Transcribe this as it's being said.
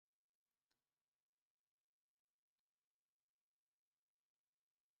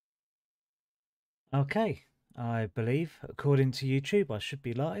Okay, I believe, according to YouTube, I should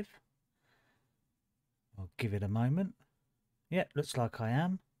be live. I'll give it a moment. Yeah, looks like I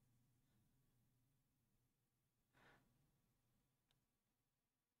am.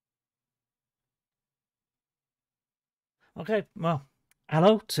 Okay, well,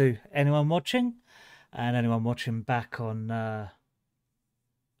 hello to anyone watching and anyone watching back on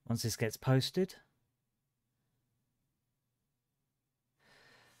once this gets posted.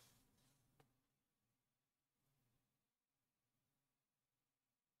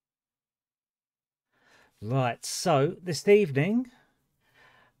 Right, so this evening,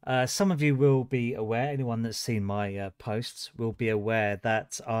 some of you will be aware, anyone that's seen my posts will be aware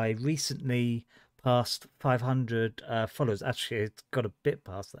that I recently passed 500 followers. Actually, it's got a bit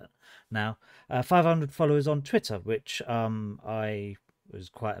past that now. 500 followers on Twitter, which I was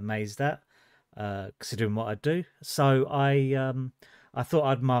quite amazed at, considering what I do. So I thought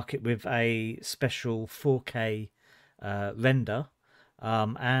I'd mark it with a special 4K render.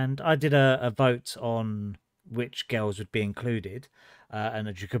 And I did a vote on which girls would be included. And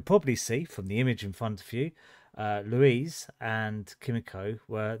as you could probably see from the image in front of you, Louise and Kimiko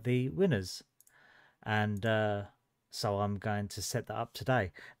were the winners. And so I'm going to set that up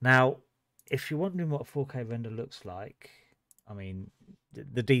today. Now, if you're wondering what a 4K render looks like, I mean,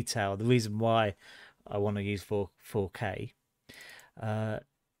 the detail, the reason why I want to use 4K,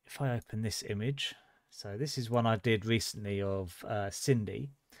 if I open this image, so this is one I did recently of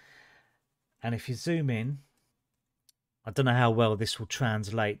Cindy. And if you zoom in, I don't know how well this will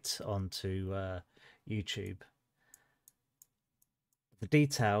translate onto YouTube. The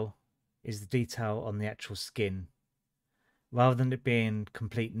detail is the detail on the actual skin. Rather than it being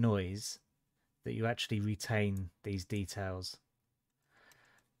complete noise, that you actually retain these details.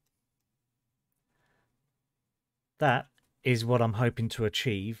 That is what I'm hoping to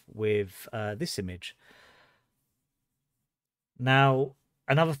achieve with this image. Now,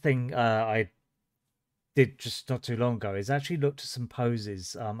 another thing I did just not too long ago is actually looked at some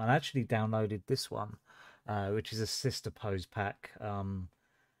poses and actually downloaded this one, which is a sister pose pack.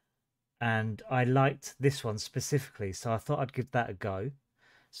 And I liked this one specifically, so I thought I'd give that a go.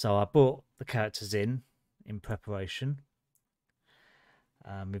 So I brought the characters in preparation.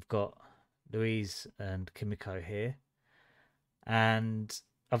 We've got Louise and Kimiko here, and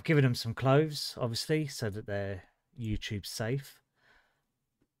I've given them some clothes, obviously, so that they're YouTube safe.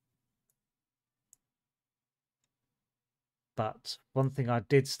 But one thing I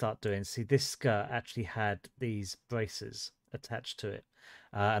did start doing, see, this skirt actually had these braces attached to it.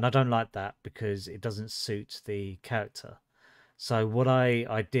 And I don't like that because it doesn't suit the character. So what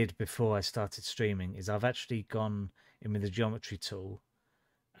I did before I started streaming is I've actually gone in with the geometry tool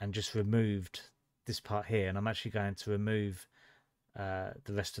and just removed this part here. And I'm actually going to remove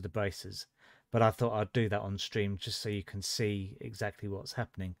the rest of the braces. But I thought I'd do that on stream just so you can see exactly what's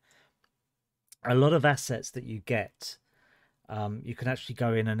happening. A lot of assets that you get, you can actually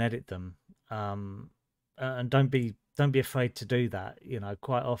go in and edit them, and don't be afraid to do that. You know,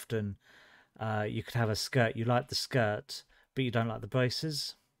 quite often you could have a skirt, you like the skirt, but you don't like the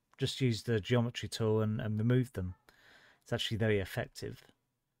braces. Just use the geometry tool and remove them. It's actually very effective.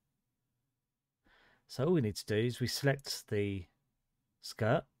 So all we need to do is we select the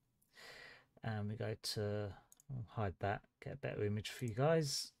skirt and we go to hide that, get a better image for you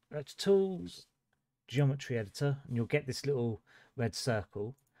guys. Go to tools, geometry editor, and you'll get this little red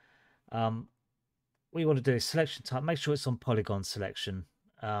circle. What you want to do is selection type, make sure it's on polygon selection.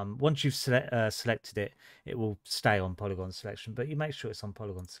 Once you've selected it, it will stay on polygon selection, but you make sure it's on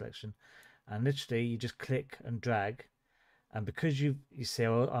polygon selection. And literally you just click and drag. And because you see,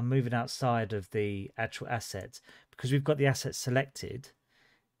 I'm moving outside of the actual asset, because we've got the asset selected,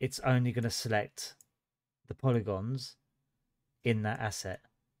 it's only going to select the polygons in that asset.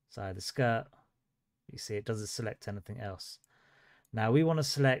 So the skirt, you see, it doesn't select anything else. Now we want to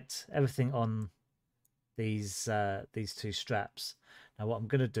select everything on these two straps. Now what I'm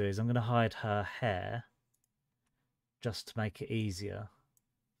going to do is I'm going to hide her hair just to make it easier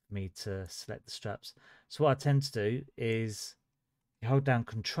for me to select the straps. So what I tend to do is you hold down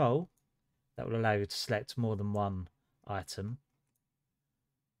Control. That will allow you to select more than one item.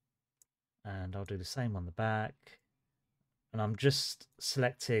 And I'll do the same on the back. And I'm just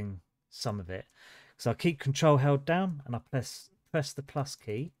selecting some of it. So I keep Control held down and I press the plus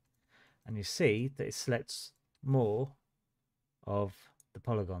key, and you see that it selects more of the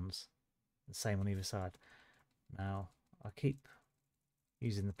polygons. The same on either side. Now I keep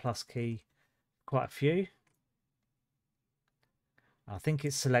using the plus key, quite a few. I think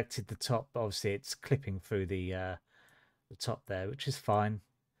it's selected the top, but obviously it's clipping through the top there, which is fine.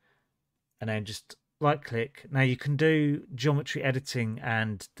 And then just right click. Now you can do geometry editing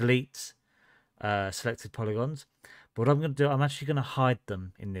and delete selected polygons. But what I'm going to do, I'm actually going to hide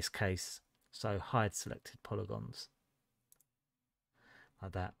them in this case. So hide selected polygons.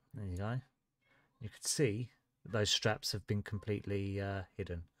 Like that. There you go. You can see that those straps have been completely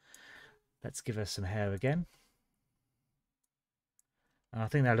hidden. Let's give her some hair again. And I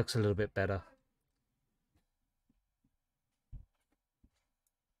think that looks a little bit better.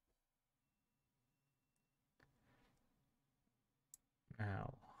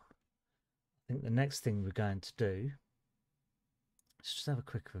 Now, I think the next thing we're going to do is just have a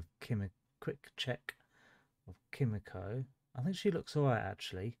quick check of Kimiko. I think she looks alright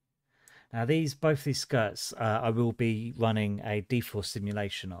actually. Now both these skirts I will be running a D4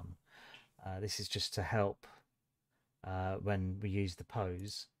 simulation on. This is just to help when we use the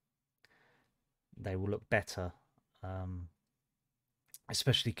pose. They will look better.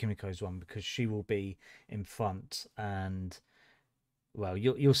 Especially Kimiko's one, because she will be in front, and well,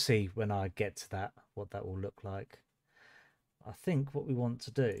 you'll see when I get to that what that will look like. I think what we want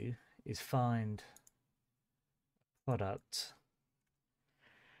to do is find a product.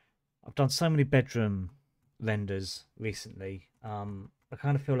 I've done so many bedroom renders recently. I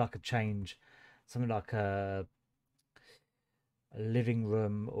kind of feel like a change, something like a living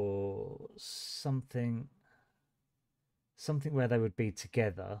room or something where they would be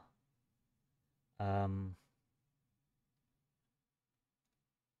together.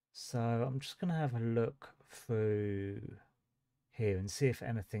 So I'm just going to have a look through here and see if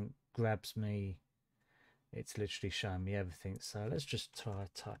anything grabs me. It's literally showing me everything. So let's just try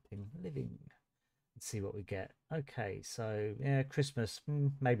typing living and see what we get. Okay, so yeah, Christmas,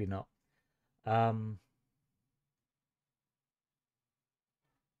 maybe not.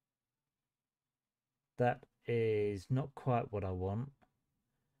 That is not quite what I want.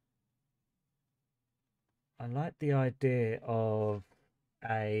 I like the idea of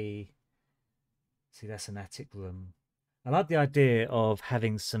see, that's an attic room. I like the idea of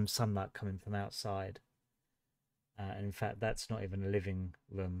having some sunlight coming from outside. And in fact, that's not even a living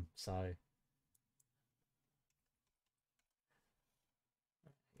room, so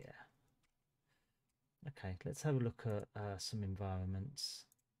yeah. Okay, let's have a look at some environments.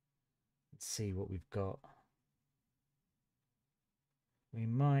 Let's see what we've got. We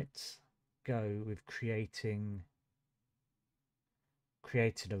might go with creating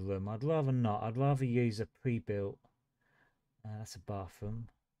a room. I'd rather not. I'd rather use a pre-built. That's a bathroom.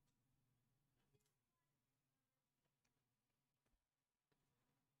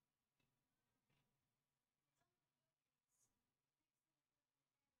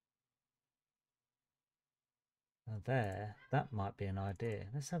 Now there, that might be an idea.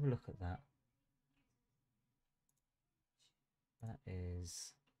 Let's have a look at that. That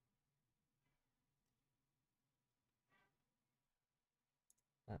is...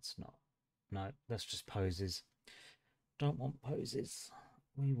 That's not... No, that's just poses. Don't want poses.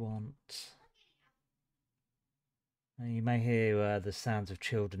 We want... You may hear the sounds of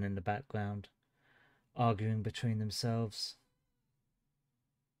children in the background arguing between themselves.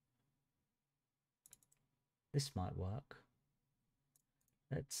 This might work.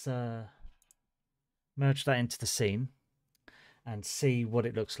 Let's merge that into the scene and see what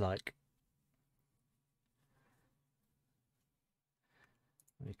it looks like.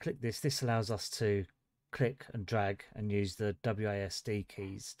 When we click this, this allows us to click and drag and use the WASD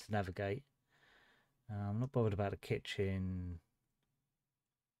keys to navigate. I'm not bothered about the kitchen.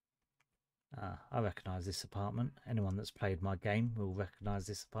 I recognise this apartment. Anyone that's played my game will recognise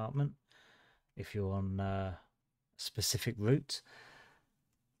this apartment if you're on a specific route.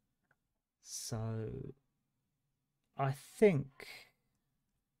 So I think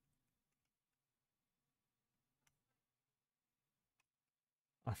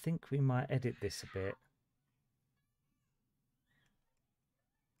we might edit this a bit.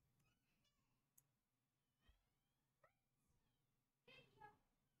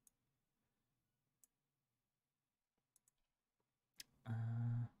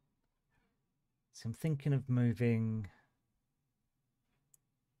 So I'm thinking of moving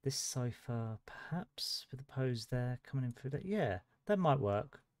this sofa, perhaps with a pose there coming in through that. Yeah, that might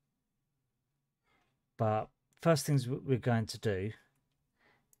work. But first things we're going to do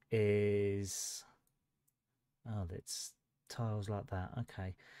is... Oh, it's tiles like that.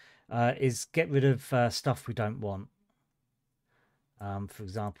 Okay. Is get rid of stuff we don't want. For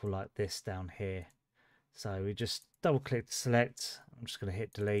example, like this down here. So we just double click to select. I'm just going to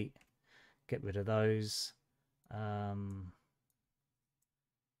hit delete. Get rid of those. We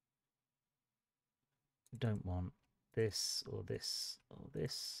don't want this or this or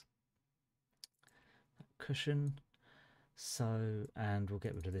this. cushion. So, and we'll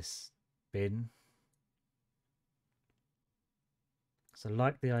get rid of this bin. So I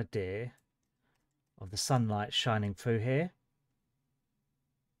like the idea of the sunlight shining through here,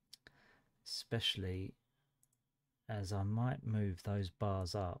 especially as I might move those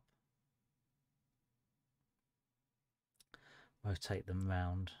bars up, rotate them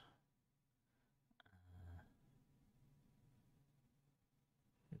round.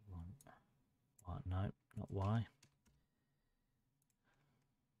 No, not Y.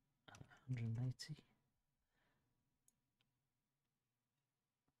 180.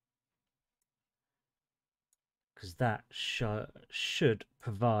 Because that should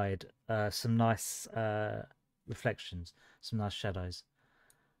provide some nice reflections, some nice shadows.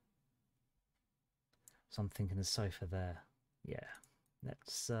 So I'm thinking the sofa there. Yeah,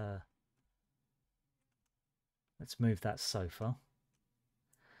 let's move that sofa.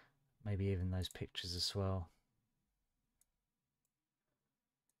 Maybe even those pictures as well.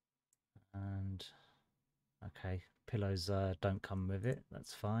 And okay, pillows don't come with it.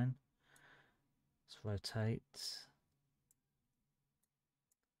 That's fine. Let's rotate.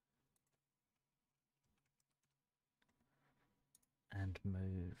 And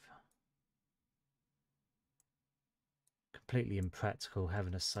move. Completely impractical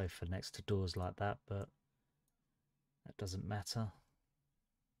having a sofa next to doors like that, but that doesn't matter.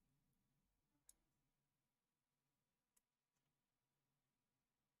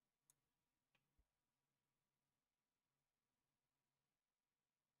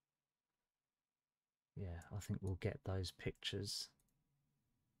 Yeah, I think we'll get those pictures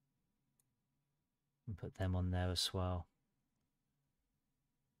and put them on there as well.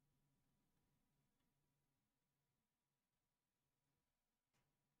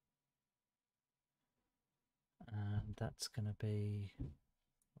 And that's going to be,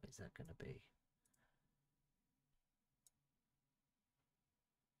 what is that going to be?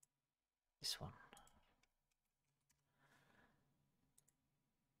 This one.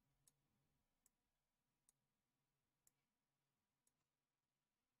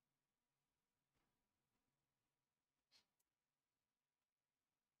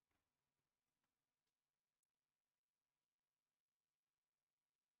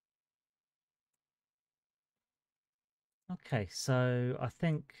 Okay, so I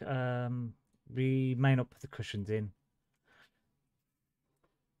think we may not put the cushions in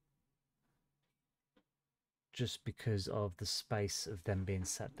just because of the space of them being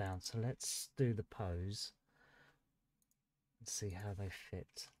sat down. So let's do the pose and see how they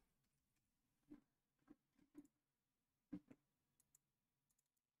fit.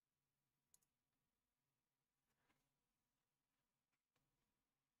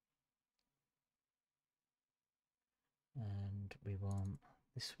 And we want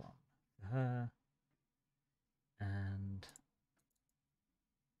this one for her and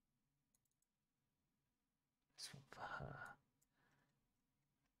this one for her.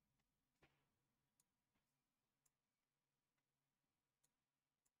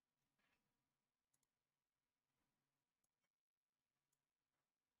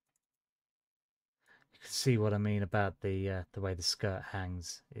 You can see what I mean about the way the skirt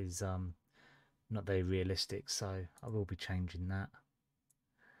hangs is not very realistic, so I will be changing that.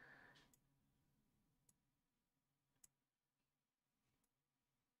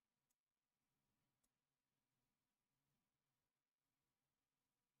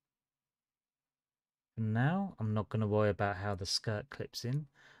 And now I'm not going to worry about how the skirt clips in.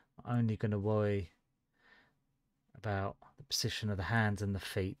 I'm only going to worry about the position of the hands and the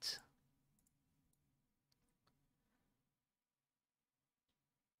feet.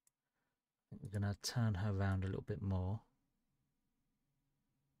 I think we're going to turn her around a little bit more.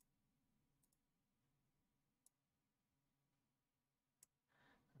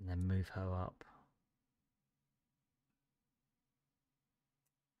 And then move her up.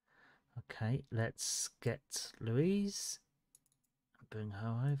 Okay, let's get Louise and bring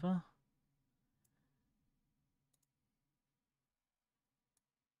her over.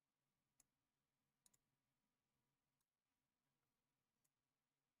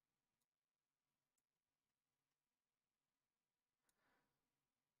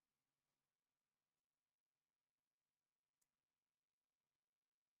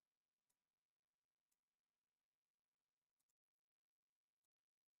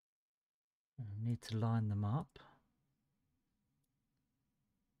 I need to line them up.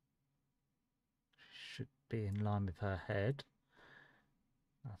 Should be in line with her head.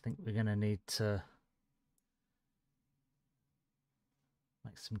 I think we're going to need to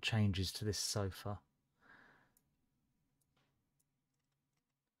make some changes to this sofa.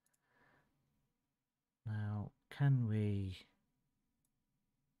 can we?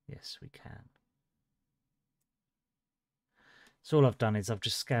 Yes, we can. So all I've done is I've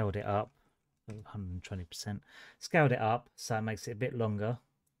just scaled it up, 120%. Scaled it up so it makes it a bit longer,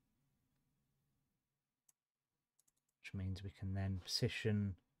 which means we can then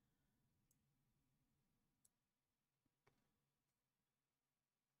position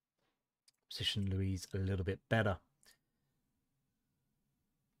Louise a little bit better.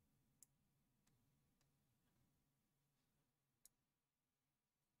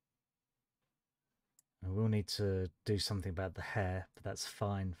 And we'll need to do something about the hair, but that's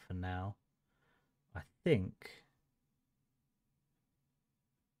fine for now. I think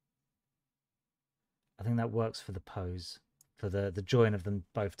that works for the pose, for the join of them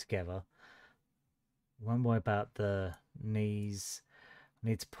both together. Won't worry about the knees. I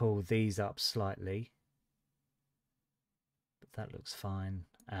need to pull these up slightly, but that looks fine,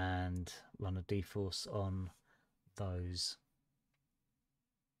 and run a D-force on those.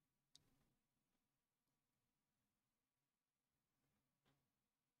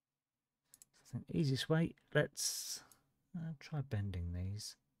 I think the easiest way, let's try bending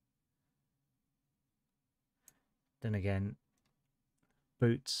these. Then again,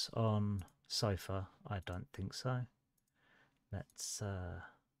 boots on sofa, I don't think so. Let's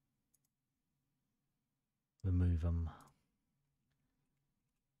remove them.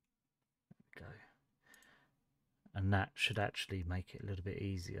 There we go. And that should actually make it a little bit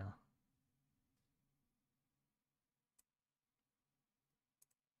easier.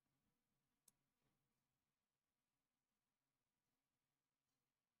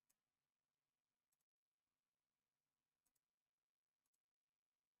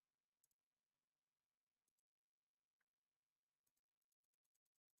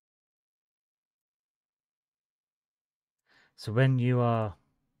 So when you are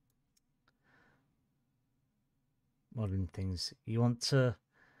modeling things, you want to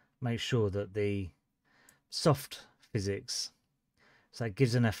make sure that the soft physics, so it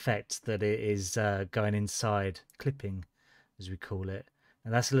gives an effect that it is going inside, clipping as we call it,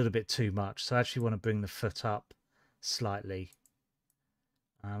 and that's a little bit too much. So I actually want to bring the foot up slightly.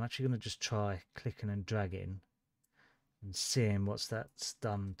 I'm actually going to just try clicking and dragging and seeing what's that's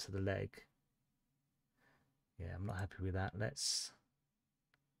done to the leg. Yeah, I'm not happy with that. Let's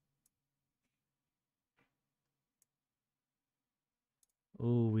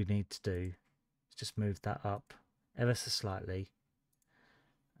all we need to do is just move that up ever so slightly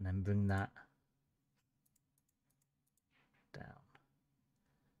and then bring that down.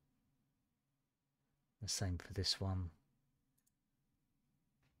 The same for this one.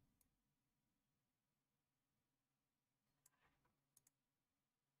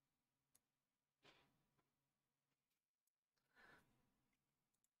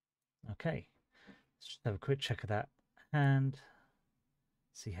 Okay, let's just have a quick check of that hand.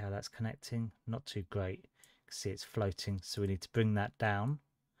 See how that's connecting. Not too great. You can see it's floating, so we need to bring that down.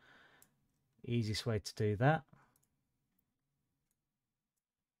 Easiest way to do that.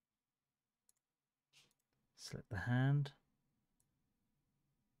 Select the hand.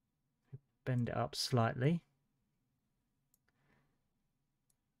 Bend it up slightly.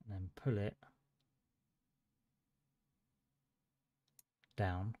 And then pull it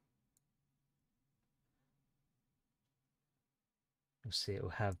down. You'll see it will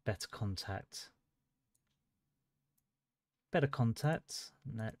have better contact. Better contact.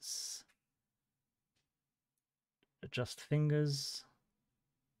 Let's adjust fingers.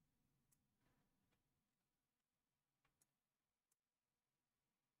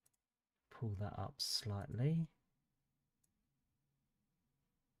 Pull that up slightly.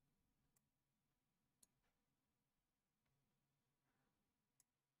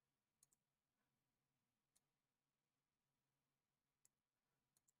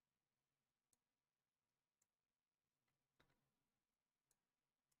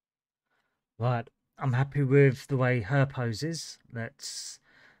 Right, I'm happy with the way her poses. Let's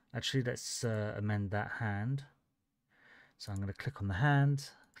amend that hand. So I'm going to click on the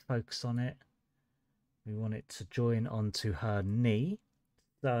hand, focus on it. We want it to join onto her knee.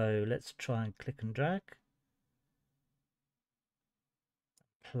 So let's try and click and drag.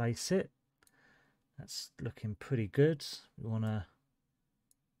 Place it. That's looking pretty good. We want to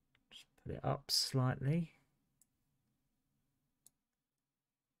just put it up slightly.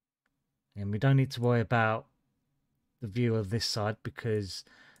 And we don't need to worry about the view of this side because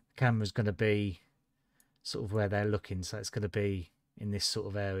the camera's going to be sort of where they're looking. So it's going to be in this sort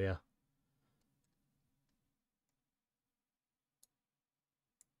of area.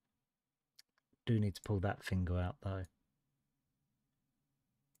 Do need to pull that finger out though.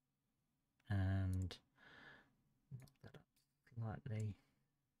 And lightly.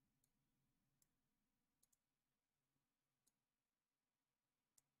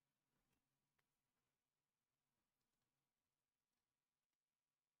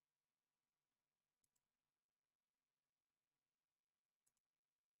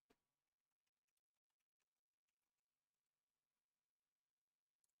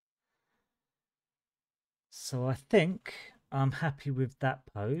 So I think I'm happy with that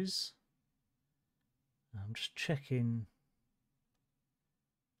pose. I'm just checking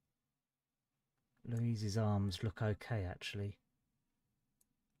Louise's arms look okay actually.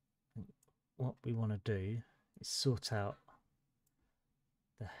 What we want to do is sort out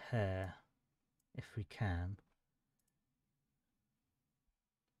the hair if we can.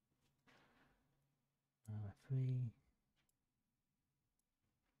 If we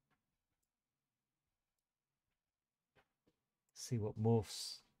see what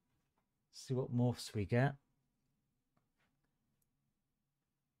morphs we get.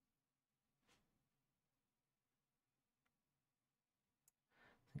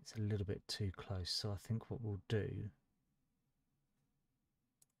 It's a little bit too close, so I think what we'll do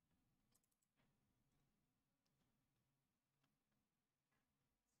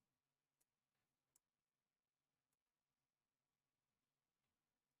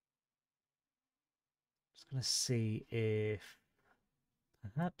just going to see if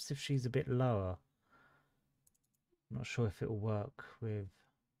perhaps if she's a bit lower. I'm not sure if it'll work with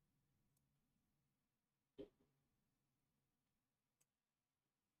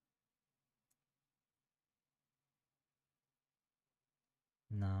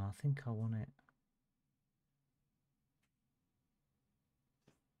no, I think I want it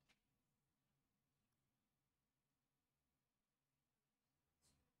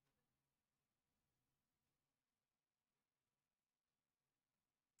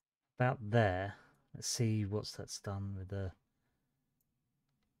about there. Let's see what's that's done with the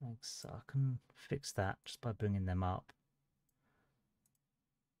legs. So I can fix that just by bringing them up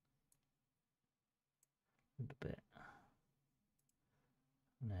a little bit.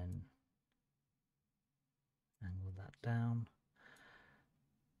 And then angle that down.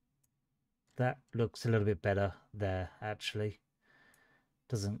 That looks a little bit better there, actually.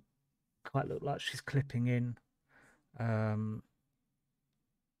 Doesn't quite look like she's clipping in.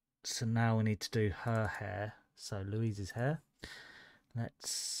 So now we need to do her hair. So Louise's hair.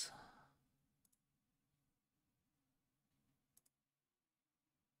 Let's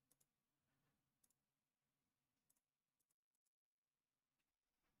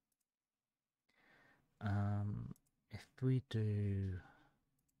if we do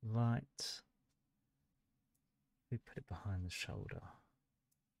right, we put it behind the shoulder.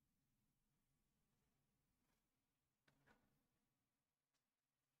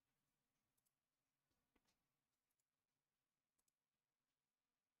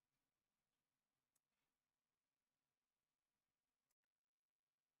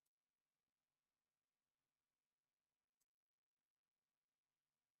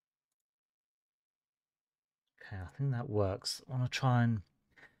 Okay, I think that works. I want to try and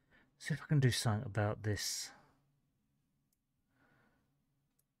see if I can do something about this.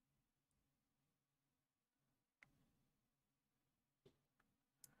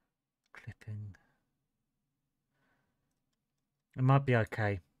 Clipping. It might be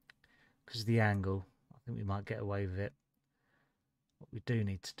okay because of the angle. I think we might get away with it. What we do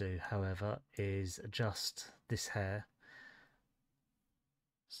need to do, however, is adjust this hair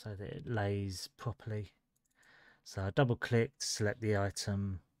so that it lays properly. So I double click to select the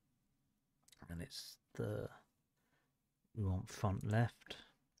item, and it's the we want front left.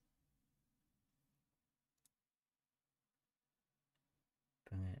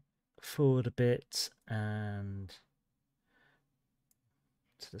 Bring it forward a bit and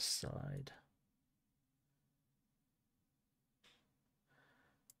to the side.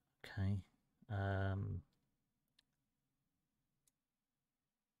 Okay.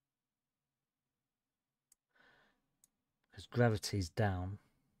 Because gravity's down,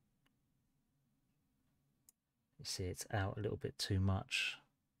 you see it's out a little bit too much.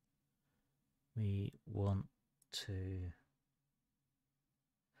 We want to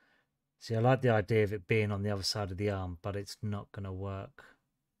see, I like the idea of it being on the other side of the arm, but it's not going to work.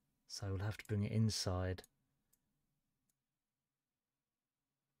 So we'll have to bring it inside.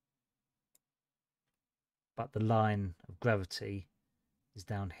 But the line of gravity is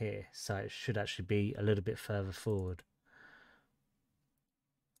down here, so it should actually be a little bit further forward.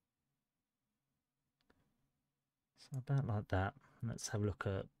 So about like that. Let's have a look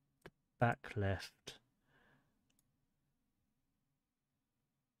at the back left.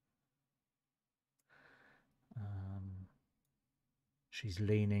 She's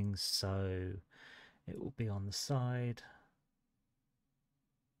leaning, so it will be on the side.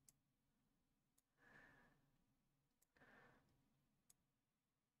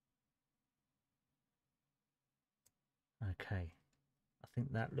 Okay, I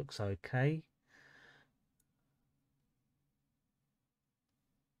think that looks okay.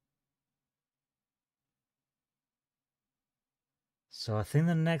 So I think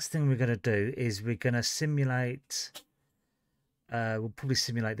the next thing we're going to do is we're going to simulate, we'll probably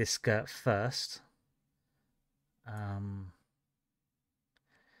simulate this skirt first.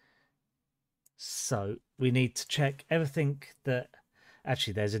 So we need to check everything that,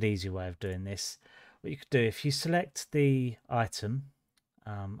 actually there's an easy way of doing this. What you could do, if you select the item,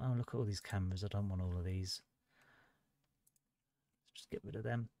 oh look at all these cameras, I don't want all of these. Just get rid of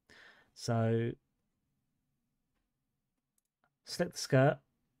them. So select the skirt,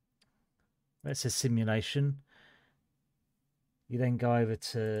 where it says simulation. You then go over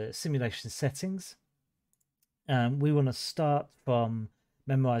to simulation settings. We want to start from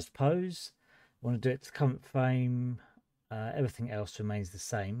memorized pose. We want to do it to current frame. Everything else remains the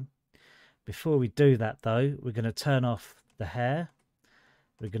same. Before we do that though, we're going to turn off the hair.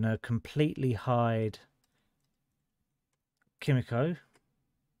 We're going to completely hide Kimiko.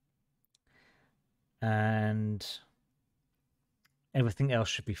 And everything else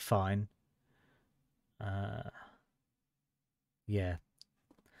should be fine. Yeah.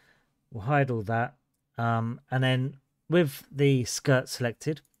 We'll hide all that. And then with the skirt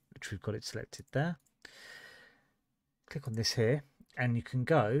selected, which we've got it selected there, click on this here, and you can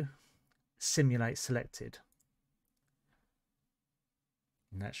go simulate selected.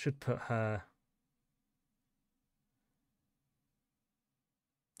 And that should put her,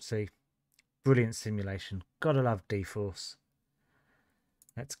 see, brilliant simulation. Gotta love D-Force.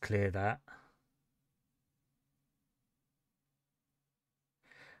 Let's clear that.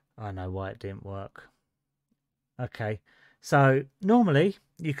 I know why it didn't work. Okay, so normally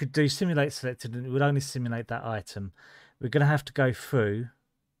you could do simulate selected and it would only simulate that item. We're going to have to go through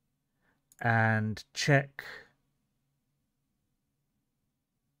and check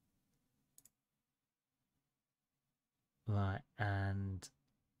and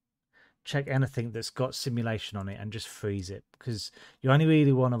check anything that's got simulation on it and just freeze it, because you only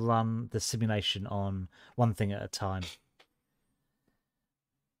really want to run the simulation on one thing at a time.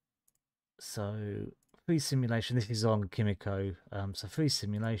 So freeze simulation, this is on Kimiko. So freeze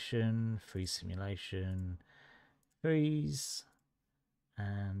simulation, freeze,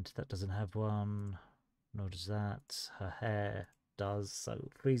 and that doesn't have one, nor does that. Her hair does, so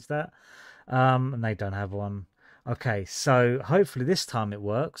freeze that. And they don't have one. Okay, so hopefully this time it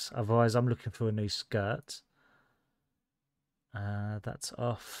works. Otherwise, I'm looking for a new skirt. That's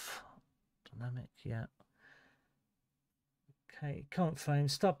off. Dynamic, yeah. Okay, current frame.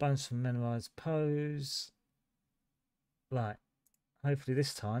 Start bones from minimize pose. Right. Hopefully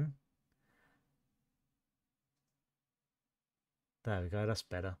this time. There we go. That's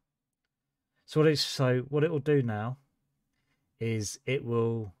better. So what it will do now is it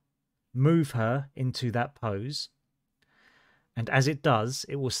will move her into that pose, and as it does,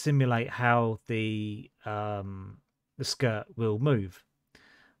 it will simulate how the skirt will move,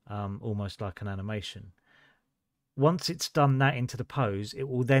 almost like an animation. Once it's done that into the pose, it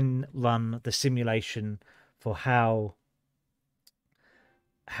will then run the simulation for how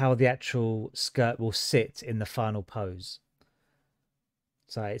the actual skirt will sit in the final pose.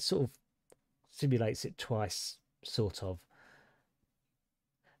 So it sort of simulates it twice, sort of.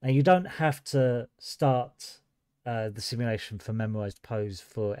 Now you don't have to start the simulation for memorized pose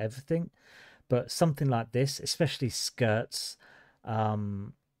for everything, but something like this, especially skirts,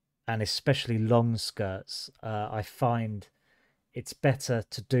 and especially long skirts, I find it's better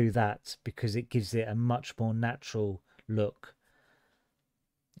to do that because it gives it a much more natural look,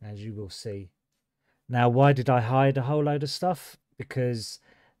 as you will see. Now, why did I hide a whole load of stuff? Because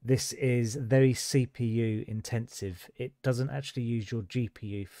this is very CPU intensive. It doesn't actually use your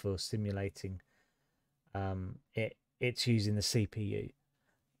GPU for simulating. It's using the CPU.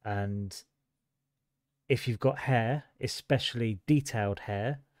 And if you've got hair, especially detailed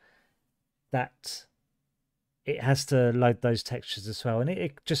hair, that it has to load those textures as well, and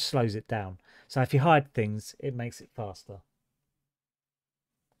it just slows it down. So if you hide things, it makes it faster.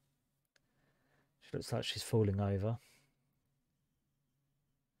 She looks like she's falling over.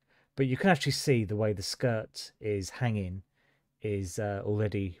 But you can actually see the way the skirt is hanging is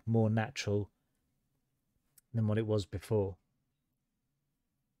already more natural than what it was before.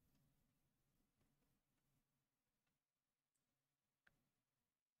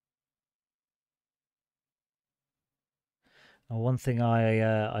 One thing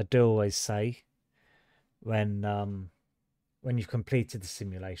I do always say when you've completed the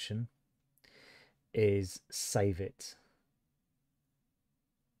simulation is save it,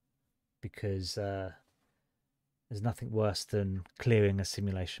 because there's nothing worse than clearing a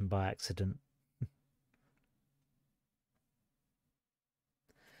simulation by accident.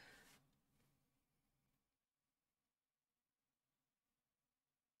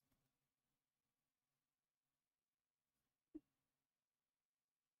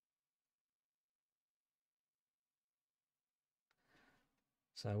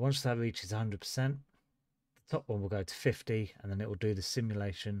 So once that reaches 100%, the top one will go to 50, and then it will do the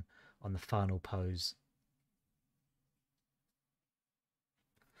simulation on the final pose.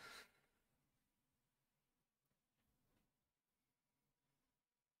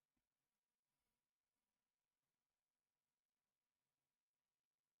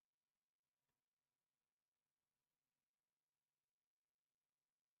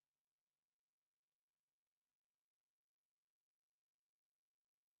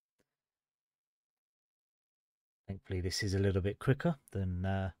 Thankfully, this is a little bit quicker than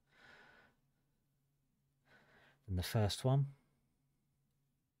the first one.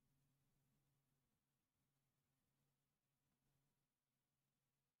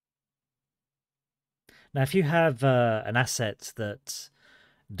 Now, if you have an asset that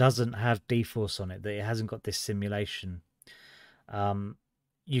doesn't have D-Force on it, that it hasn't got this simulation,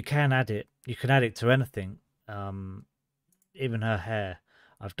 you can add it. You can add it to anything, even her hair.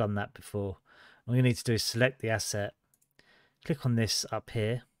 I've done that before. All you need to do is select the asset, click on this up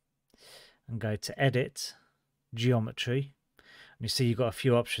here, and go to Edit, Geometry. And you see you've got a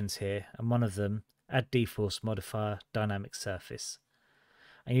few options here, and one of them, Add D-Force Modifier, Dynamic Surface.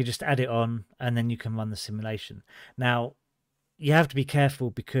 And you just add it on, and then you can run the simulation. Now, you have to be careful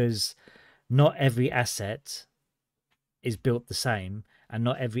because not every asset is built the same, and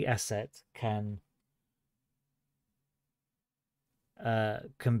not every asset can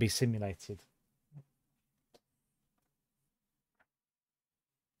be simulated.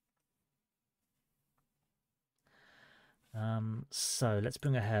 So let's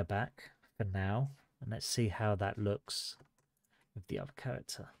bring her hair back for now, and let's see how that looks with the other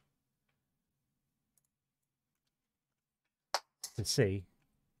character. You can see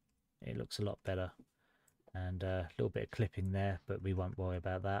it looks a lot better, and a little bit of clipping there, but we won't worry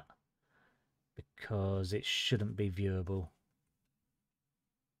about that because it shouldn't be viewable.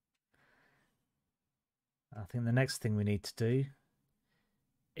 I think the next thing we need to do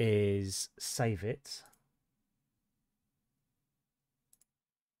is save it.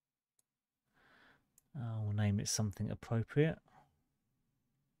 I'll name it something appropriate.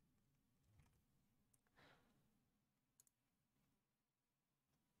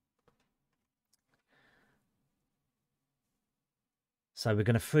 So we're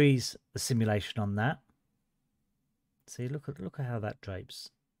going to freeze the simulation on that. See, look at how that drapes.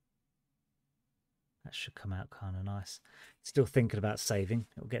 That should come out kind of nice. Still thinking about saving.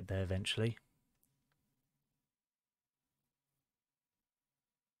 It'll get there eventually.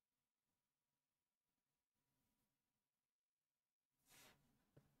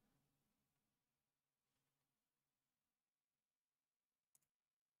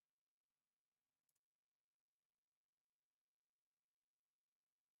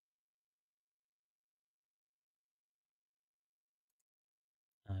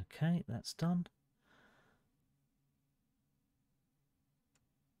 Okay, that's done.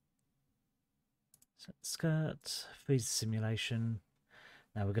 Set skirt, freeze the simulation.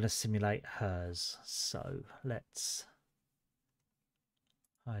 Now we're going to simulate hers. So let's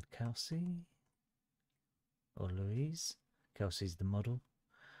hide Kelsey or Louise. Kelsey's the model.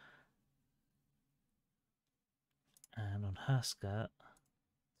 And on her skirt,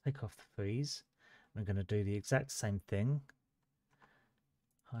 take off the freeze. We're going to do the exact same thing.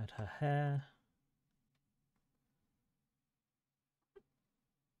 Hide her hair.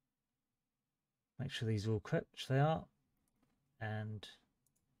 Make sure these are all correct, which they are. And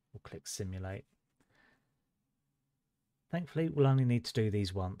we'll click simulate. Thankfully, we'll only need to do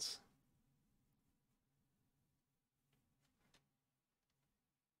these once.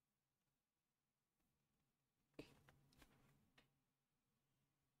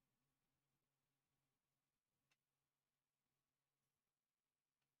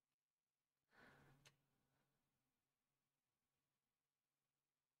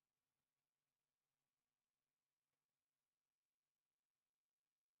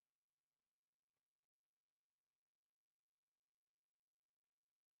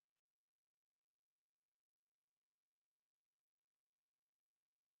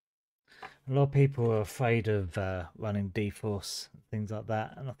 A lot of people are afraid of running D-Force and things like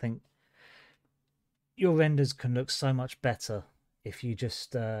that, and I think your renders can look so much better if you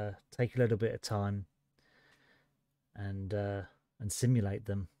just take a little bit of time and simulate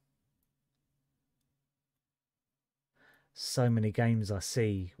them. So many games I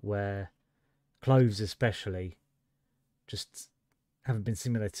see where clothes especially just haven't been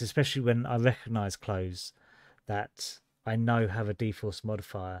simulated, especially when I recognize clothes that I know have a D-Force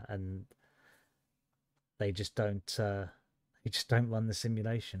modifier and they just don't run the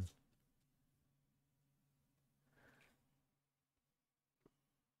simulation.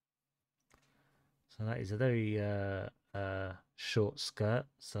 So that is a very short skirt,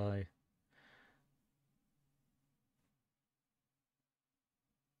 so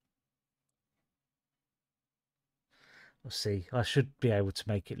we'll see. I should be able to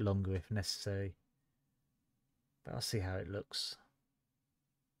make it longer if necessary, but I'll see how it looks.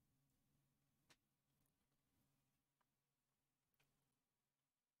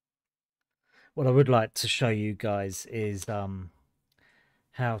 What I would like to show you guys is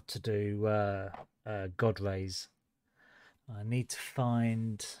how to do God rays. I need to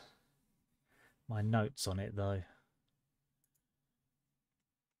find my notes on it though.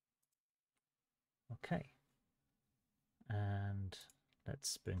 Okay. And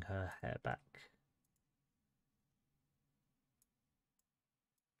let's bring her hair back.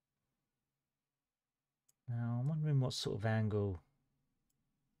 Now I'm wondering what sort of angle.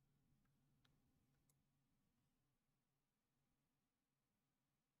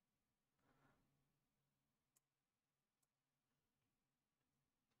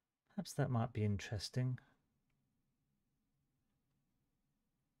 Perhaps that might be interesting.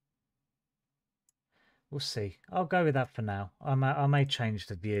 We'll see. I'll go with that for now. I may change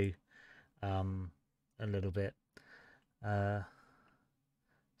the view a little bit. Something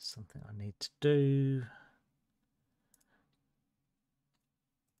I need to do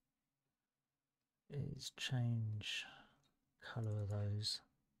is change color of those.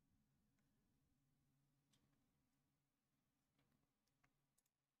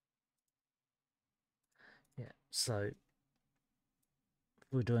 Yeah, so if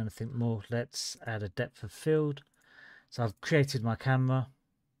we do anything more, let's add a depth of field. So I've created my camera.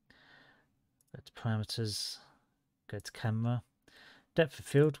 Go to parameters, go to camera, depth of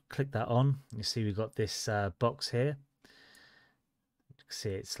field, click that on. You see we've got this box here. You can see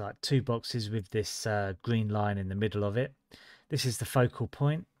it's like two boxes with this green line in the middle of it. This is the focal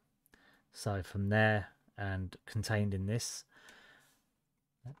point. So from there and contained in this,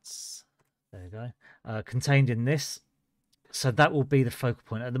 there you go, contained in this. So that will be the focal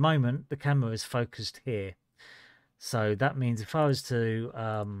point. At the moment, the camera is focused here. So that means if I was to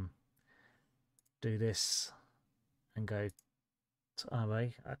do this and go to RA,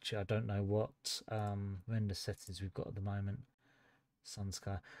 actually I don't know what render settings we've got at the moment. Sun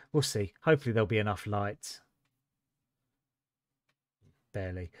sky. We'll see. Hopefully there'll be enough light.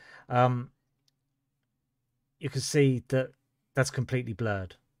 Barely. You can see that that's completely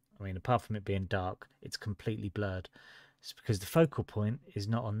blurred. I mean, apart from it being dark, it's completely blurred. It's because the focal point is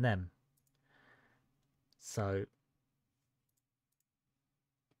not on them. So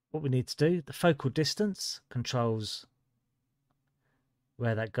what we need to do, the focal distance controls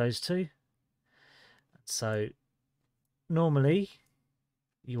where that goes to. So normally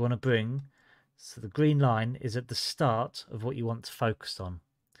you want to bring, so the green line is at the start of what you want to focus on.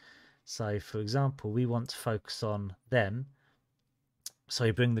 So for example, we want to focus on them. So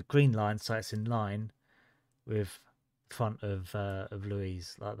you bring the green line so it's in line with front of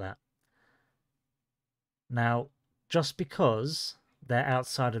Louise, like that. Now, just because they're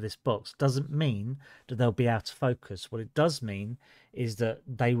outside of this box doesn't mean that they'll be out of focus. What it does mean is that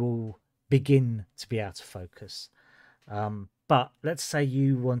they will begin to be out of focus. But let's say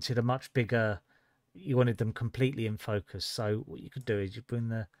you wanted a much bigger, you wanted them completely in focus. So what you could do is you bring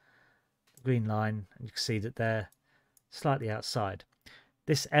the green line and you can see that they're slightly outside.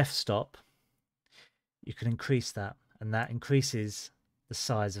 This f-stop, you can increase that, and that increases the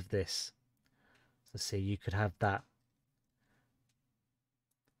size of this. So see, you could have that.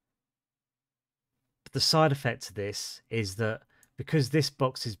 But the side effect to this is that because this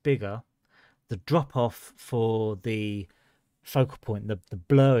box is bigger, the drop off for the focal point, the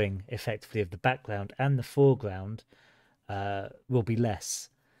blurring effectively of the background and the foreground will be less.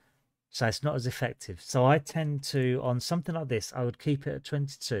 So it's not as effective. So I tend to, on something like this, I would keep it at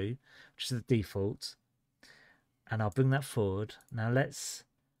 22, which is the default. And I'll bring that forward. Now let's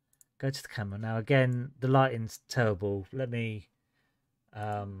go to the camera. Now again, the lighting's terrible. Let me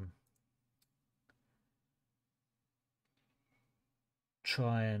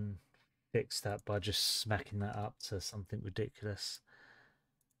try and fix that by just smacking that up to something ridiculous.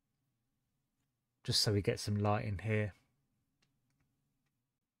 Just so we get some light in here.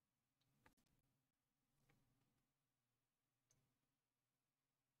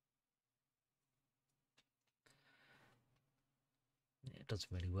 It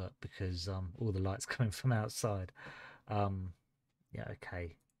doesn't really work because all the light's coming from outside. Yeah,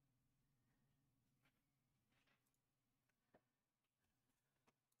 okay.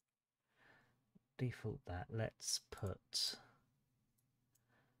 Default that. Let's put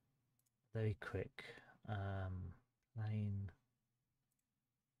very quick plane.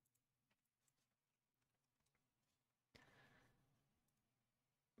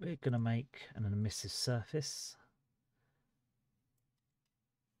 We're going to make an emissive surface.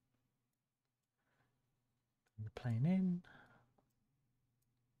 Bring the plane in.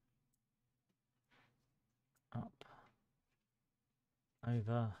 Up.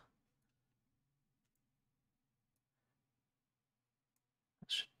 Over. That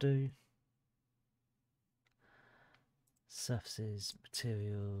should do. Surfaces,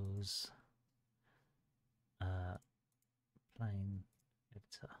 materials, plane,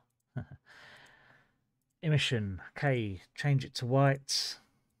 editor. Emission. Okay, change it to white.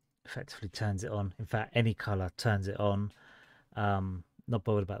 Effectively turns it on. In fact, any color turns it on. Not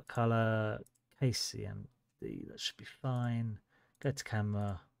bothered about the color. KCMD, that should be fine. Go to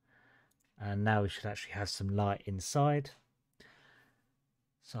camera, and now we should actually have some light inside,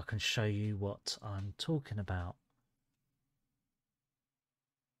 so I can show you what I'm talking about.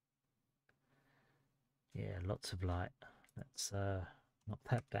 Yeah, lots of light. Let's knock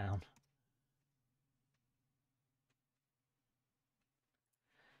that down.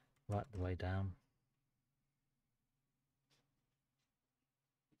 Right the way down.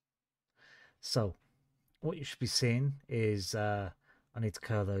 So what you should be seeing is I need to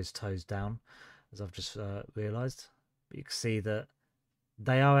curl those toes down, as I've just realized. But you can see that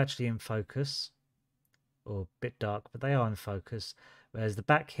they are actually in focus, or a bit dark, but they are in focus, whereas the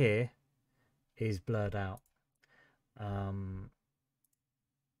back here is blurred out.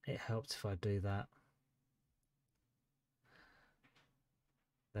 It helps if I do that.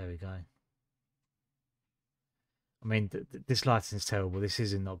 There we go. I mean, this lighting is terrible. This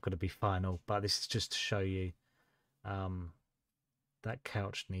isn't not going to be final, but this is just to show you that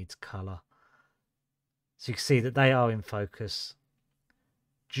couch needs colour. So you can see that they are in focus,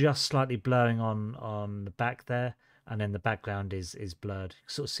 just slightly blurring on the back there, and then the background is blurred. You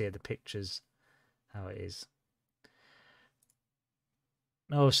can sort of see at the pictures how it is.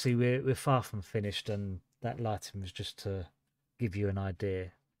 Obviously, we're far from finished, and that lighting was just to give you an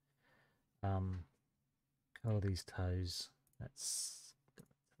idea. Curl these toes. Let's go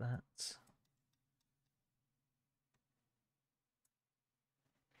to that.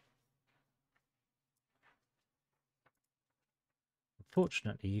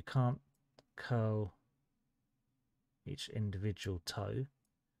 Unfortunately, you can't curl each individual toe.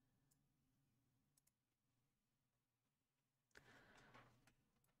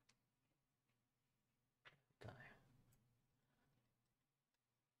 Go.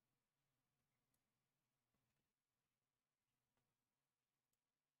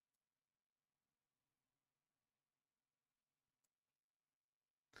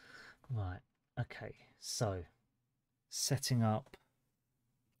 Right, okay, so setting up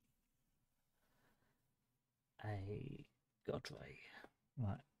a god ray.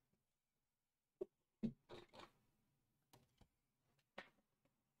 Right.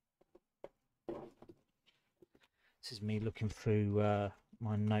 This is me looking through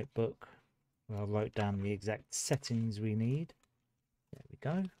my notebook where I wrote down the exact settings we need. There we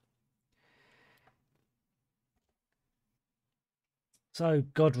go. So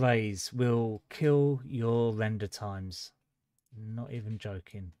God rays will kill your render times. Not even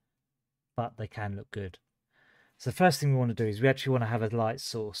joking. But they can look good. So the first thing we want to do is we actually want to have a light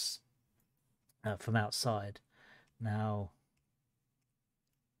source from outside. Now,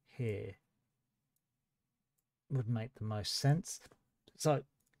 here would make the most sense. So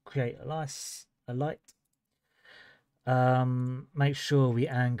create a light. Make sure we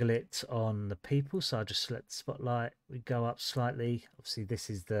angle it on the people. So I just select the spotlight. We go up slightly. Obviously, this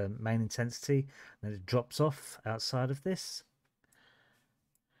is the main intensity. Then it drops off outside of this.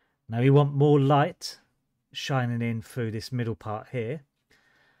 Now we want more light shining in through this middle part here.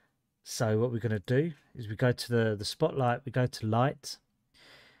 So what we're going to do is we go to the spotlight. We go to light.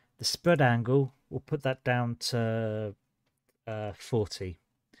 The spread angle, we'll put that down to 40.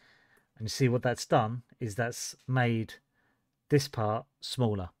 And you see what that's done is that's made this part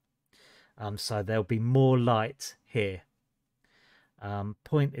smaller. So there'll be more light here.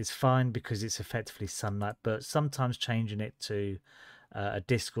 Point is fine because it's effectively sunlight, but sometimes changing it to a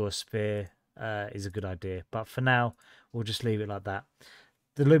disc or a sphere is a good idea. But for now, we'll just leave it like that.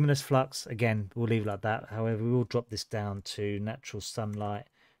 The luminous flux, again, we'll leave it like that. However, we will drop this down to natural sunlight,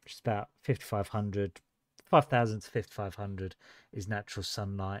 which is about 5,500. 5,000 to 5,500 is natural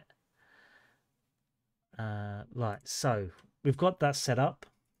sunlight. Right, so we've got that set up.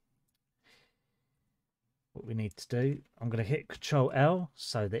 What we need to do, I'm going to hit Control L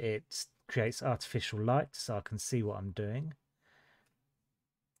so that it creates artificial light so I can see what I'm doing.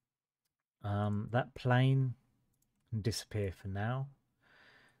 That plane can disappear for now.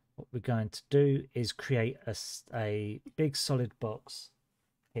 What we're going to do is create a big solid box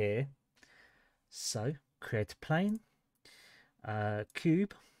here. So create a plane,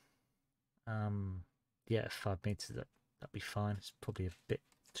 cube. Yeah, 5 meters, that'd be fine. It's probably a bit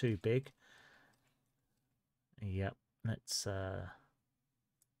too big. Yep, let's I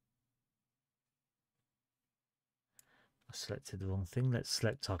selected the wrong thing. Let's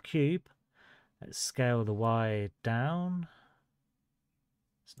select our cube. Let's scale the Y down.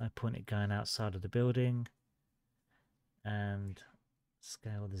 There's no point in going outside of the building. And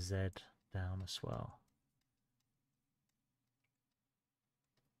scale the Z down as well.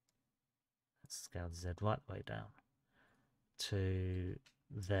 Let's scale the Z right the way down to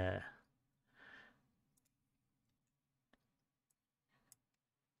there.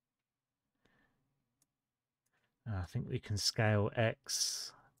 And I think we can scale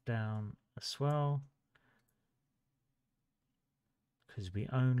X down as well, because we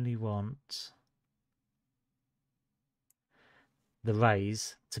only want the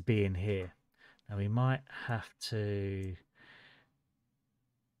rays to be in here. Now we might have to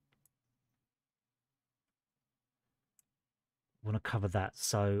want to cover that,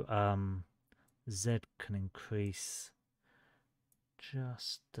 so Z can increase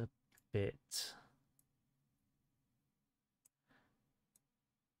just a bit.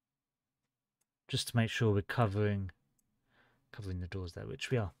 Just to make sure we're covering the doors there, which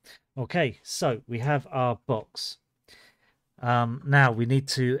we are. Okay, so we have our box. Now we need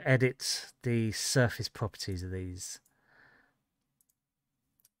to edit the surface properties of these.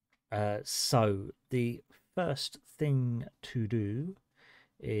 So the first thing to do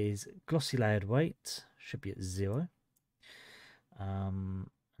is glossy layered weight should be at 0. And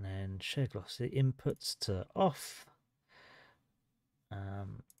then share glossy inputs to off.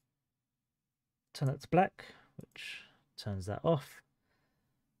 Turn that to black, which turns that off.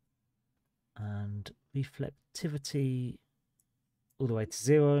 And reflectivity all the way to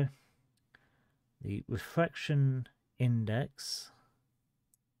 0. The refraction index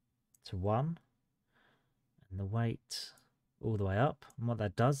to 1. And the weight all the way up. And what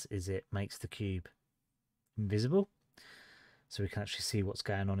that does is it makes the cube invisible, so we can actually see what's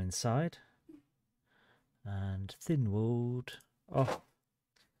going on inside. And thin walled off.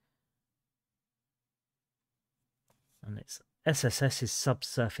 And it's SSS is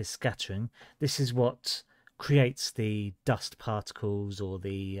subsurface scattering. This is what creates the dust particles, or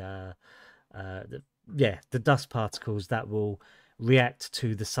the dust particles that will react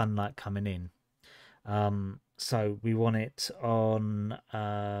to the sunlight coming in. So we want it on.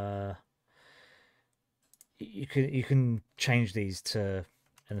 You can change these to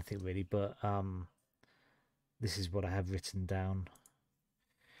anything really, but this is what I have written down.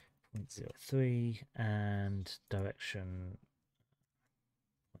 0.03 and direction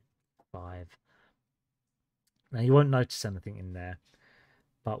 5. Now you won't notice anything in there,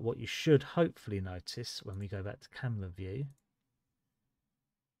 but what you should hopefully notice when we go back to camera view,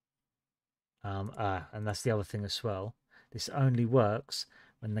 and that's the other thing as well, this only works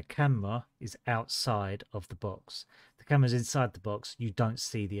when the camera is outside of the box. If the camera's inside the box, you don't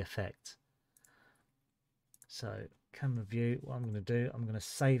see the effect. So camera view, what I'm going to do, I'm going to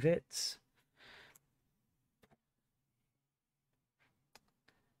save it.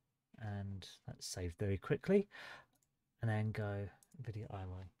 And that's saved very quickly. And then go video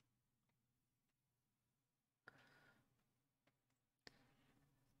IY.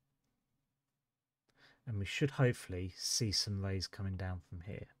 And we should hopefully see some rays coming down from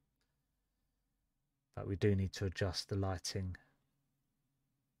here. But we do need to adjust the lighting.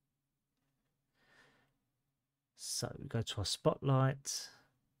 So we go to our spotlight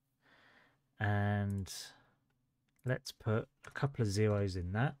and let's put a couple of zeros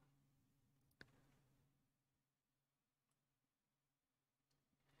in that.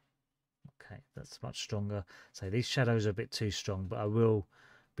 Okay, that's much stronger. So these shadows are a bit too strong, but I will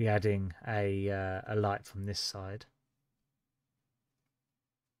be adding a light from this side.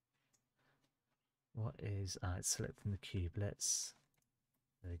 What is, it's select from the cube. Let's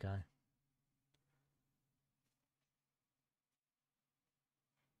There we go.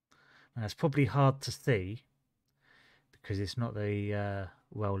 Now it's probably hard to see because it's not very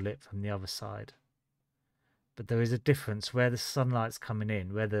well lit from the other side. But there is a difference where the sunlight's coming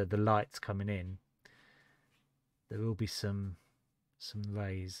in, where the light's coming in. There will be some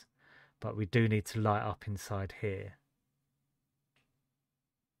rays, but we do need to light up inside here.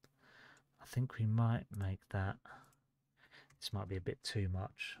 I think we might make that. This might be a bit too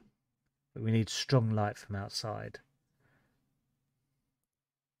much, but we need strong light from outside.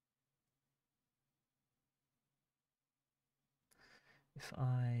 If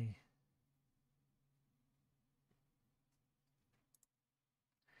I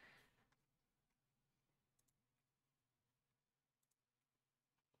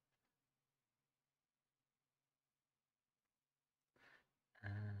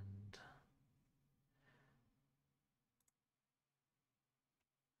and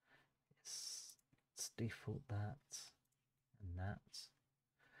let's default that and that.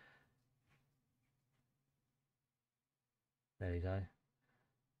 There we go.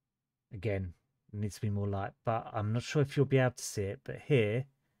 Again, it needs to be more light, but I'm not sure if you'll be able to see it, but here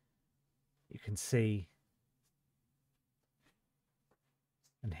you can see,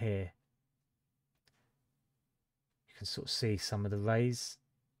 and here you can sort of see some of the rays.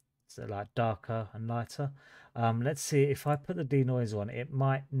 So like darker and lighter. Let's see if I put the denoise on, it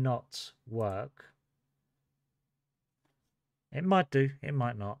might not work. It might do, it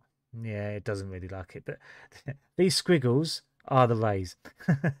might not. Yeah, it doesn't really like it, but these squiggles are the rays.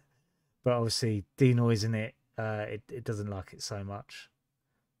 But obviously denoising it, it doesn't like it so much.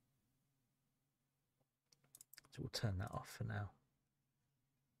 So we'll turn that off for now.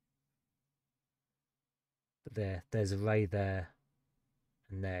 But there's a ray there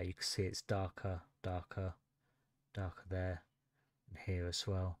and there. You can see it's darker, darker, darker there and here as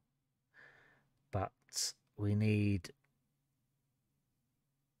well. But we need...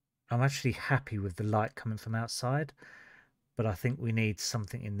 I'm actually happy with the light coming from outside, but I think we need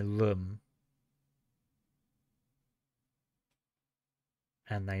something in the room.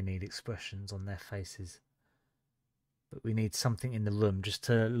 And they need expressions on their faces. But we need something in the room just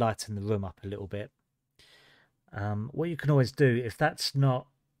to lighten the room up a little bit. What you can always do, if that's not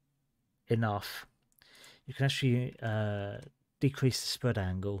enough, you can actually decrease the spread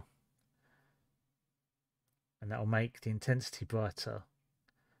angle. And that will make the intensity brighter.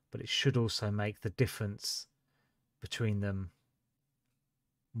 But it should also make the difference between them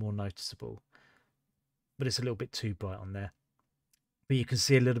more noticeable. But it's a little bit too bright on there. But you can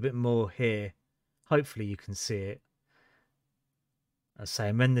see a little bit more here. Hopefully you can see it. I say,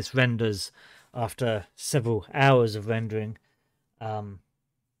 and when this renders after several hours of rendering,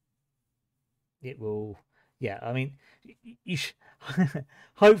 it will, yeah, I mean,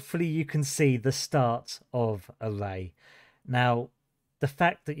 hopefully you can see the start of a ray. Now, the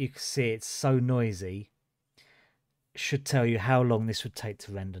fact that you can see it's so noisy should tell you how long this would take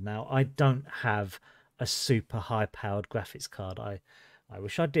to render. Now, I don't have a super high-powered graphics card. I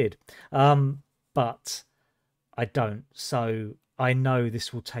wish I did, but I don't. So I know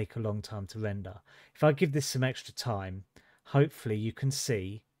this will take a long time to render. If I give this some extra time, hopefully you can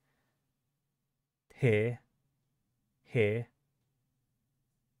see here, here,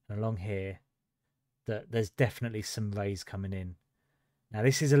 and along here that there's definitely some rays coming in. Now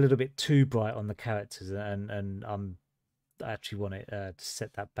this is a little bit too bright on the characters, and I actually want it to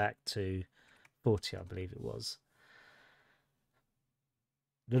set that back to 40, I believe it was.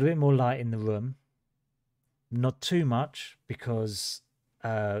 A little bit more light in the room. Not too much, because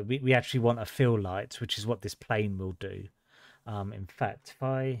we actually want a fill light, which is what this plane will do. In fact, if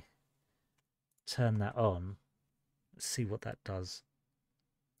I turn that on, let's see what that does.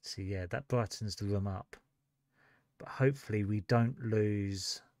 See, yeah, that brightens the room up. But hopefully we don't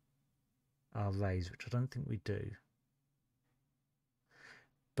lose our rays, which I don't think we do.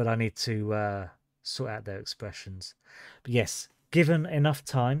 But I need to sort out their expressions. But yes, given enough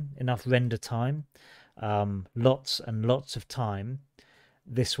time, enough render time, lots and lots of time,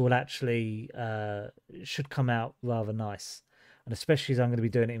 this will actually should come out rather nice. And especially as I'm going to be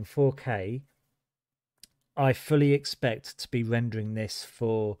doing it in 4K, I fully expect to be rendering this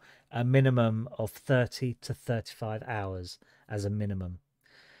for a minimum of 30 to 35 hours as a minimum.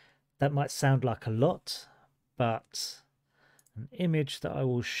 That might sound like a lot, but an image that I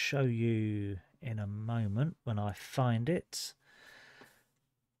will show you in a moment when I find it,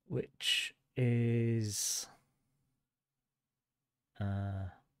 which is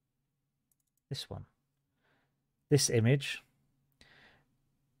this one. This image,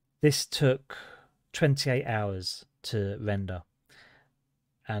 this took 28 hours to render.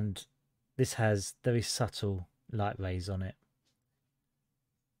 and this has very subtle light rays on it.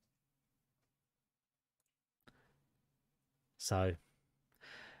 So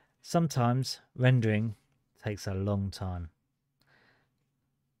sometimes rendering takes a long time.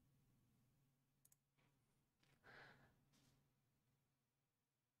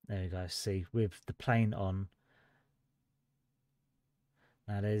 There we go. See, with the plane on,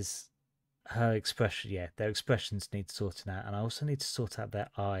 now there's her expression. Yeah, their expressions need sorting out, and I also need to sort out their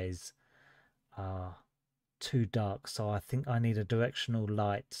eyes are too dark. So I think I need a directional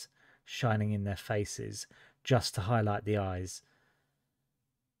light shining in their faces just to highlight the eyes.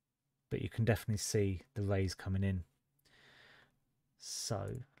 But you can definitely see the rays coming in.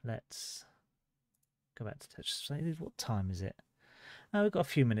 So let's go back to touch. What time is it? Now we've got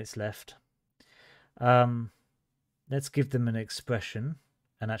a few minutes left. Let's give them an expression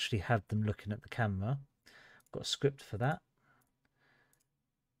and actually have them looking at the camera. I've got a script for that.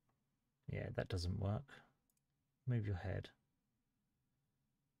 Yeah, that doesn't work. Move your head.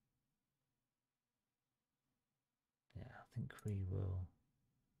 Yeah, I think we will.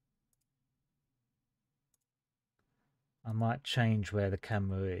 I might change where the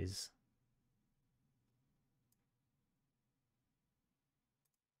camera is.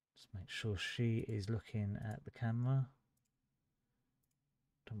 Just make sure she is looking at the camera.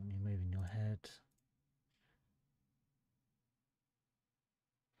 Don't want you moving your head.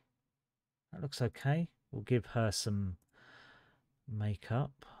 That looks okay. We'll give her some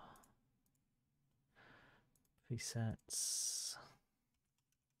makeup. Presets.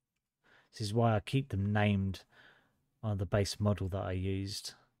 This is why I keep them named on the base model that I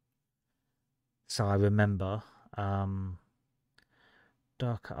used. So I remember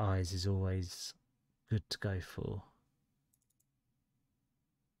darker eyes is always good to go for.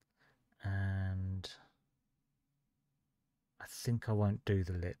 And I think I won't do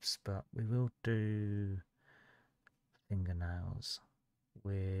the lips, but we will do fingernails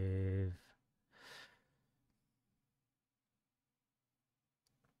with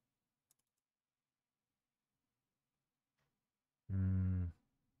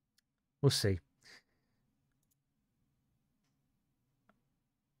we'll see.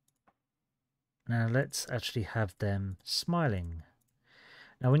 Now let's actually have them smiling.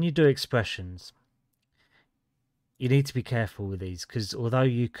 Now when you do expressions, you need to be careful with these, because although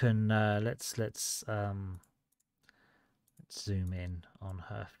you can let's zoom in on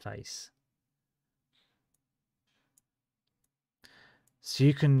her face. So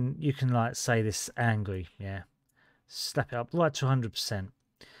you can like say this angry, yeah. Slap it up right to 100%.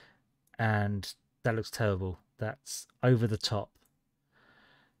 And that looks terrible. That's over the top.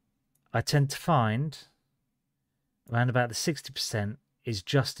 I tend to find around about the 60% is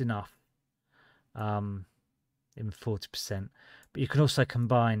just enough. In 40%. But you can also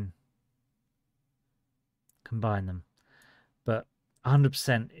combine them. But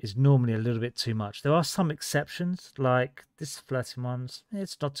 100% is normally a little bit too much. There are some exceptions, like this flirting ones.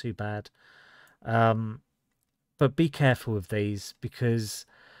 It's not too bad. But be careful with these, because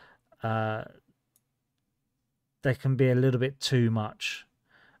they can be a little bit too much.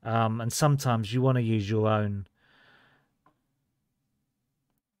 And sometimes you want to use your own.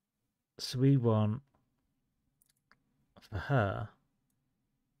 So we want, for her,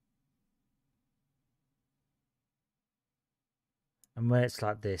 and where it's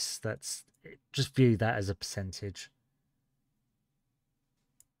like this, that's just view that as a percentage.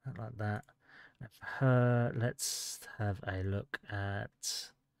 Like that. And for her, let's have a look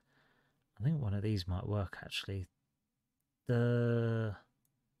at, I think one of these might work actually. There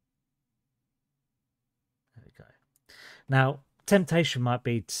we go. Now, temptation might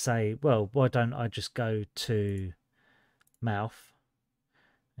be to say, well, why don't I just go to mouth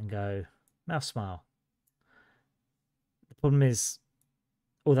and go mouth smile? The problem is,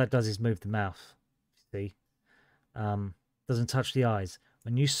 all that does is move the mouth. See, doesn't touch the eyes.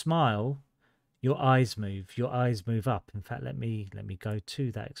 When you smile, your eyes move. Your eyes move up. In fact, let me go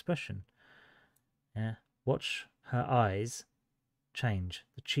to that expression. Yeah, watch her eyes change.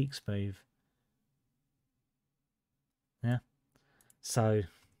 The cheeks move. Yeah, so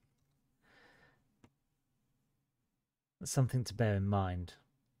that's something to bear in mind.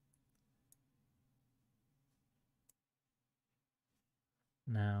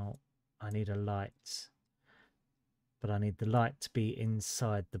 Now I need a light, but I need the light to be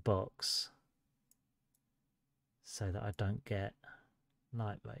inside the box so that I don't get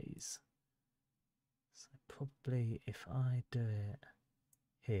light rays. So probably if I do it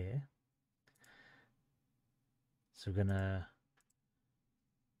here, so we're gonna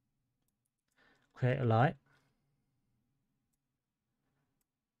create a light.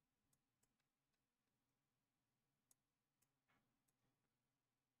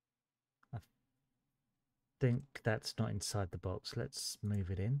 think that's not inside the box. Let's move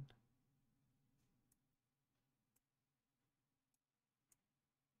it in.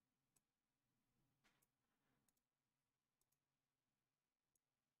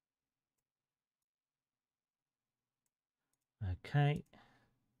 Okay.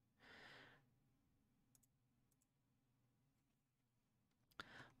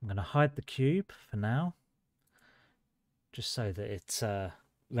 I'm going to hide the cube for now, just so that it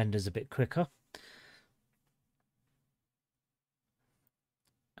renders a bit quicker.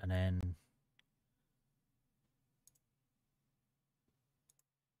 And then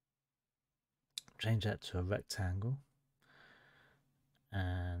change that to a rectangle.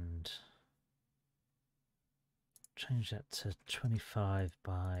 And change that to 25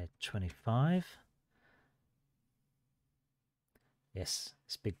 by 25. Yes,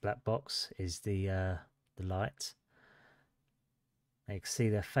 this big black box is the light. You can see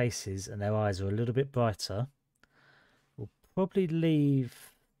their faces and their eyes are a little bit brighter. We'll probably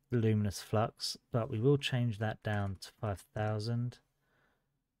leave the luminous flux, but we will change that down to 5000.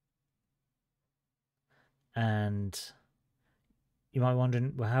 And you might be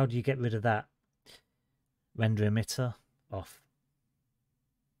wondering, well, how do you get rid of that? Render emitter off.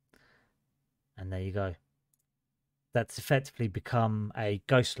 And there you go. That's effectively become a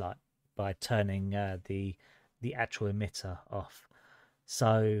ghost light by turning the actual emitter off.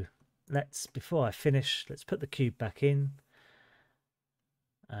 So before I finish, let's put the cube back in.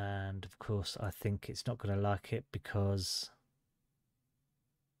 And of course, I think it's not going to like it because,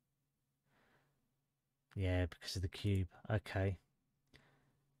 yeah, because of the cube. Okay.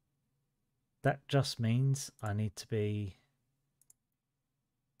 That just means I need to be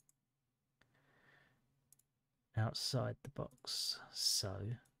outside the box. So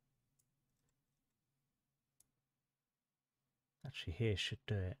actually here should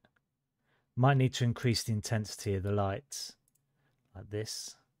do it. Might need to increase the intensity of the lights like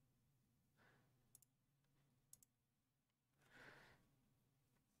this.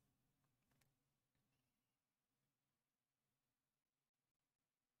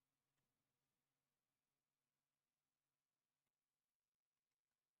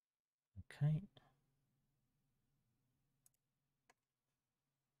 Okay.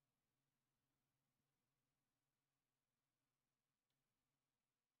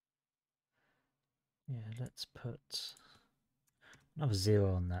 Yeah, let's put another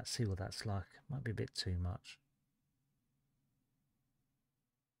 0 on that, see what that's like. Might be a bit too much.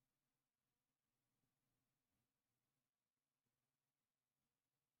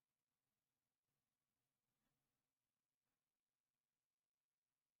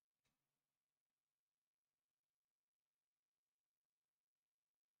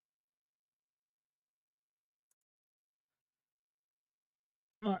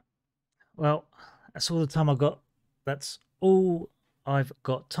 Right. Well, that's all the time I've got. That's all I've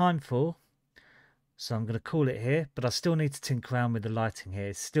got time for. So I'm going to call it here, but I still need to tinker around with the lighting here.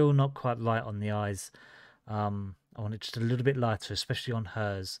 It's still not quite right on the eyes. I want it just a little bit lighter, especially on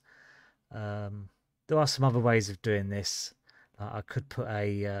hers. There are some other ways of doing this. I could put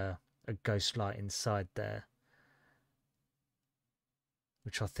a ghost light inside there,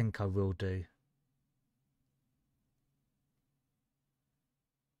 which I think I will do.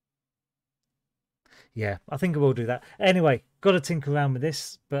 Yeah, I think I will do that. Anyway, got to tinker around with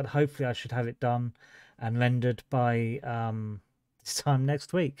this, but hopefully I should have it done and rendered by this time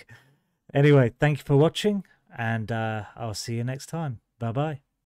next week. Anyway, thank you for watching, and I'll see you next time. Bye-bye.